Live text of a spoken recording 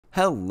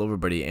Hello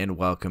everybody and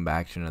welcome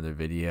back to another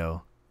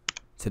video.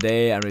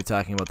 Today I'm going to be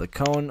talking about the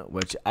cone,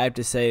 which I have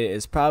to say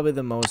is probably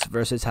the most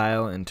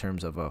versatile in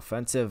terms of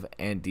offensive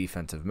and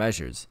defensive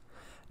measures.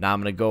 Now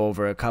I'm going to go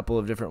over a couple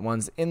of different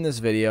ones in this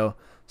video,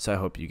 so I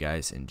hope you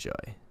guys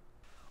enjoy.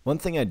 One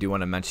thing I do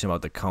want to mention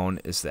about the cone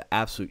is the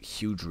absolute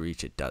huge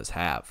reach it does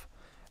have.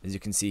 As you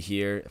can see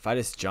here, if I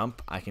just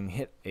jump, I can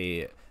hit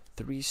a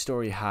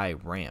 3-story high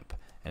ramp,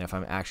 and if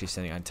I'm actually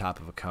standing on top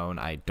of a cone,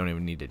 I don't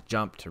even need to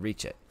jump to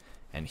reach it.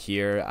 And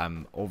here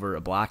I'm over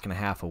a block and a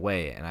half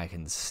away and I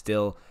can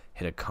still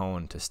hit a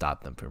cone to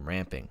stop them from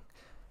ramping.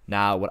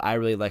 Now what I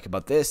really like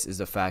about this is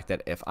the fact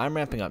that if I'm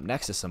ramping up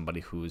next to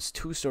somebody who's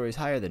 2 stories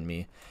higher than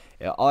me,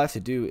 all I have to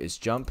do is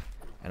jump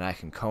and I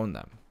can cone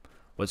them.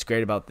 What's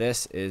great about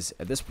this is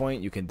at this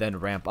point you can then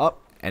ramp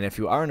up, and if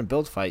you are in a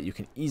build fight you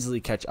can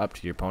easily catch up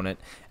to your opponent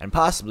and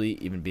possibly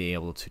even be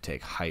able to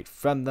take height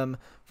from them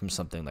from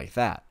something like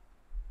that.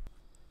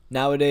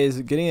 Nowadays,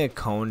 getting a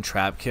cone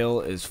trap kill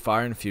is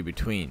far and few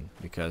between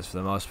because for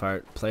the most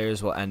part,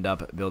 players will end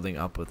up building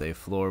up with a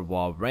floor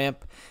wall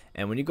ramp,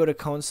 and when you go to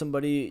cone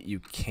somebody, you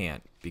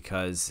can't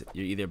because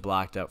you're either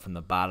blocked out from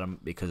the bottom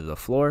because of the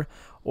floor,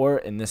 or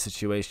in this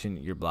situation,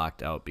 you're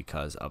blocked out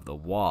because of the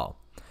wall.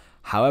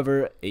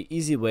 However, an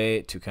easy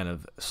way to kind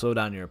of slow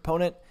down your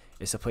opponent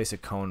is to place a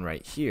cone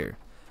right here.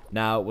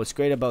 Now, what's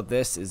great about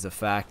this is the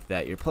fact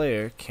that your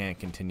player can't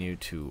continue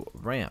to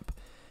ramp.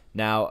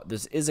 Now, there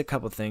is a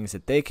couple things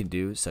that they can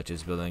do, such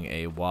as building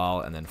a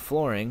wall and then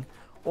flooring,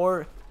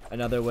 or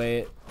another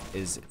way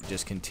is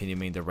just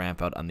continuing the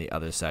ramp out on the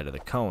other side of the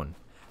cone.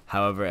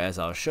 However, as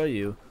I'll show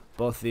you,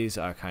 both these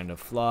are kind of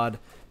flawed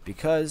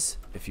because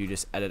if you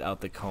just edit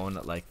out the cone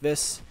like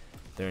this,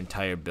 their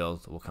entire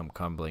build will come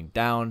crumbling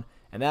down,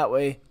 and that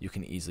way you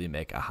can easily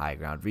make a high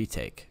ground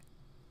retake.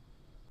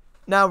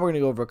 Now we're going to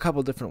go over a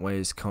couple different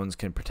ways cones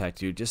can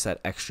protect you just that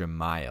extra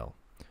mile.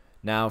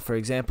 Now, for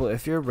example,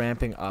 if you're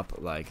ramping up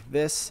like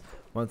this,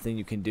 one thing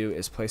you can do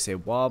is place a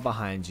wall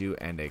behind you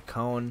and a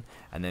cone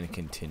and then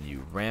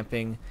continue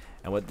ramping.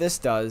 And what this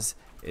does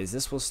is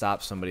this will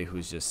stop somebody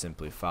who's just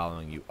simply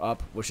following you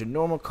up, which a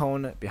normal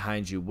cone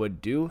behind you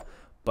would do,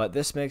 but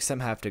this makes them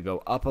have to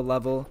go up a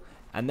level,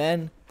 and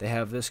then they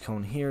have this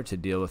cone here to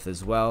deal with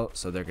as well,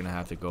 so they're going to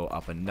have to go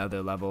up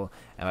another level,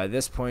 and by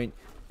this point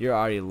you're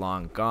already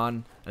long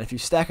gone. And if you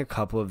stack a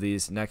couple of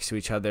these next to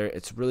each other,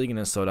 it's really going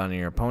to slow down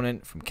your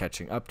opponent from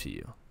catching up to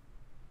you.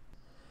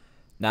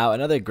 Now,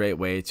 another great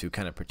way to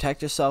kind of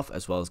protect yourself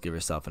as well as give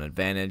yourself an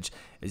advantage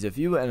is if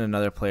you and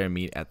another player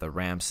meet at the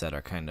ramps that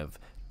are kind of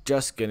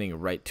just getting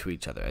right to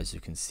each other, as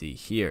you can see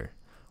here.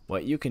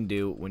 What you can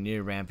do when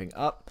you're ramping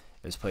up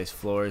is place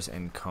floors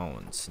and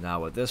cones. Now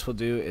what this will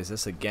do is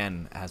this,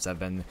 again, as I've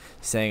been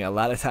saying a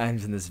lot of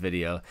times in this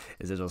video,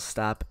 is it'll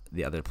stop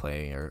the other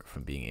player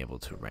from being able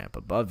to ramp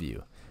above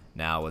you.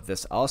 Now what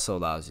this also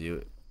allows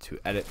you to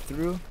edit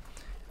through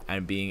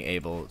and being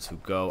able to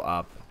go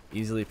up,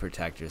 easily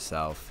protect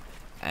yourself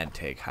and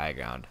take high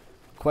ground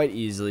quite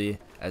easily,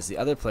 as the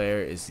other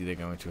player is either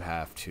going to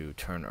have to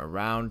turn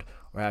around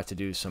or have to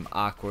do some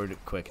awkward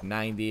quick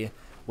 90,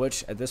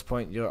 which at this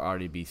point you'll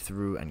already be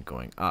through and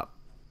going up.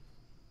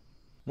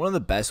 One of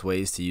the best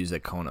ways to use a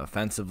cone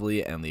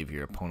offensively and leave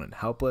your opponent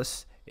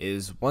helpless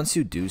is once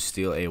you do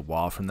steal a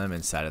wall from them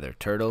inside of their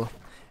turtle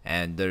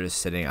and they're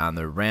just sitting on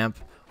their ramp,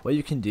 what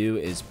you can do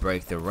is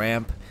break the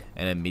ramp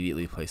and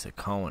immediately place a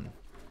cone.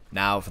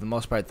 Now for the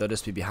most part they'll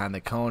just be behind the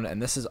cone, and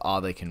this is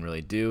all they can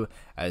really do,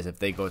 as if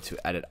they go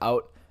to edit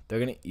out they're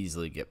going to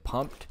easily get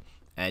pumped,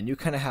 and you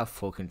kind of have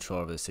full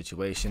control over the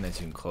situation as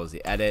you can close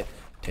the edit,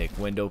 take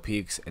window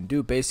peeks, and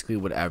do basically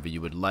whatever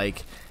you would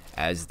like,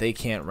 as they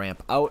can't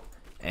ramp out.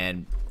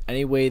 And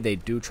any way they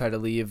do try to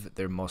leave,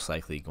 they're most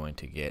likely going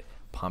to get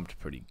pumped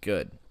pretty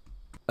good.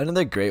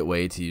 Another great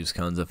way to use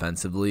cones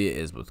offensively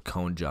is with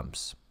cone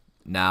jumps.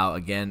 Now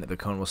again, the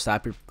cone will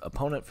stop your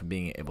opponent from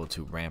being able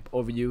to ramp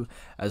over you,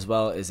 as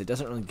well as it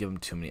doesn't really give them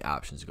too many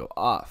options to go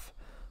off.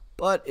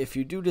 But if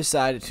you do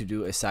decide to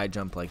do a side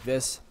jump like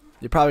this,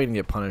 you're probably going to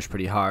get punished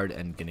pretty hard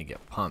and going to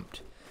get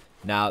pumped.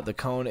 Now the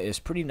cone is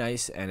pretty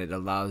nice and it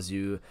allows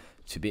you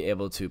to be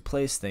able to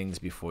place things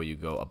before you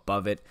go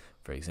above it.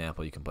 For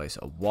example, you can place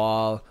a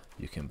wall,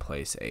 you can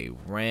place a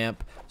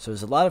ramp, so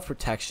there's a lot of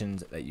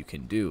protections that you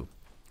can do.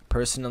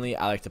 Personally,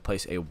 I like to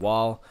place a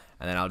wall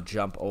and then I'll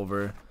jump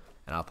over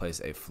and I'll place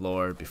a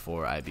floor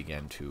before I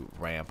begin to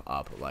ramp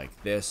up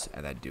like this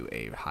and then do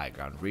a high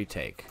ground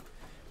retake.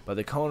 But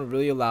the cone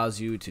really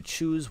allows you to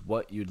choose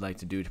what you'd like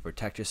to do to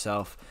protect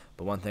yourself,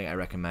 but one thing I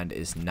recommend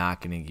is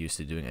not getting used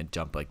to doing a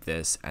jump like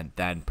this and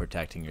then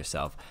protecting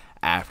yourself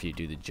after you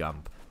do the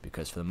jump,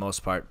 because for the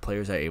most part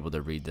players are able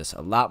to read this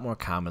a lot more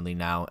commonly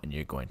now and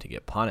you're going to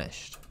get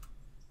punished.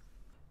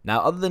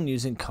 Now, other than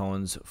using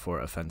cones for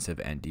offensive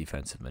and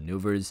defensive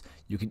maneuvers,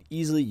 you can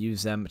easily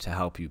use them to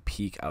help you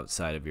peek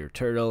outside of your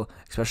turtle,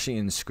 especially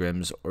in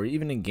scrims or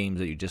even in games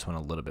that you just want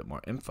a little bit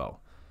more info.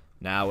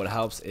 Now what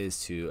helps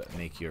is to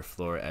make your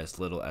floor as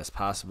little as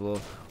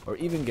possible or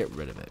even get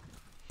rid of it.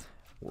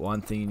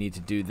 One thing you need to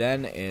do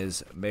then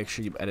is make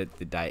sure you edit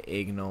the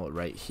diagonal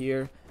right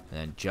here and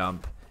then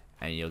jump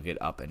and you'll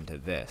get up into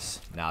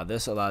this. Now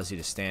this allows you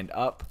to stand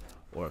up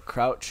or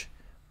crouch,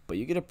 but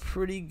you get a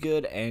pretty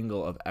good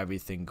angle of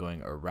everything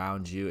going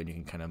around you, and you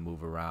can kind of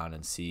move around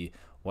and see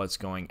what's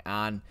going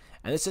on.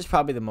 And this is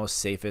probably the most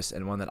safest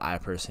and one that I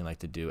personally like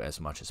to do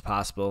as much as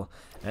possible.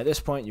 And at this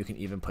point you can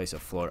even place a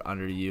floor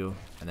under you,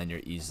 and then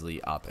you're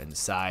easily up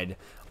inside.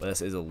 But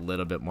this is a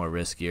little bit more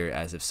riskier,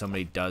 as if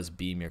somebody does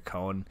beam your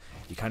cone,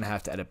 you kind of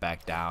have to edit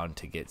back down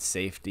to get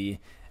safety.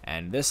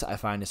 And this I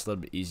find is a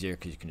little bit easier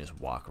because you can just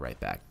walk right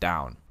back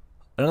down.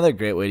 Another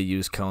great way to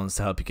use cones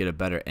to help you get a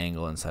better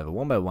angle inside of a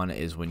 1x1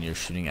 is when you're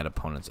shooting at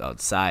opponents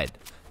outside.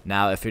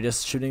 Now if you're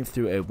just shooting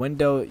through a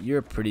window, you're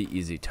a pretty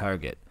easy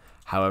target.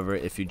 However,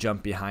 if you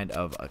jump behind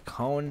of a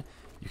cone,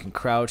 you can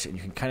crouch and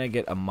you can kind of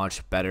get a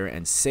much better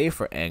and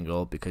safer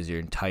angle because your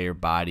entire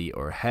body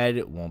or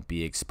head won't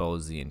be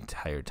exposed the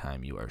entire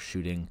time you are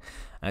shooting.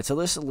 And so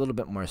this is a little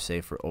bit more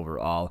safer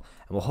overall,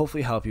 and will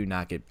hopefully help you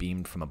not get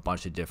beamed from a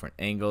bunch of different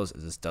angles,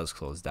 as this does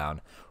close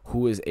down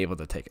who is able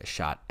to take a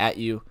shot at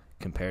you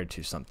compared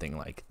to something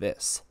like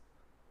this.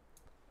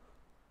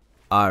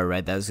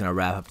 Alright, that is going to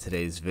wrap up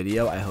today's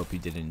video. I hope you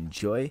did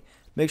enjoy.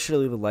 Make sure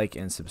to leave a like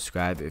and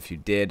subscribe if you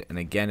did. And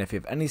again, if you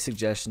have any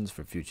suggestions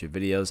for future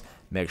videos,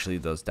 make sure to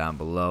leave those down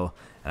below.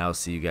 And I will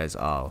see you guys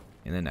all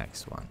in the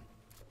next one.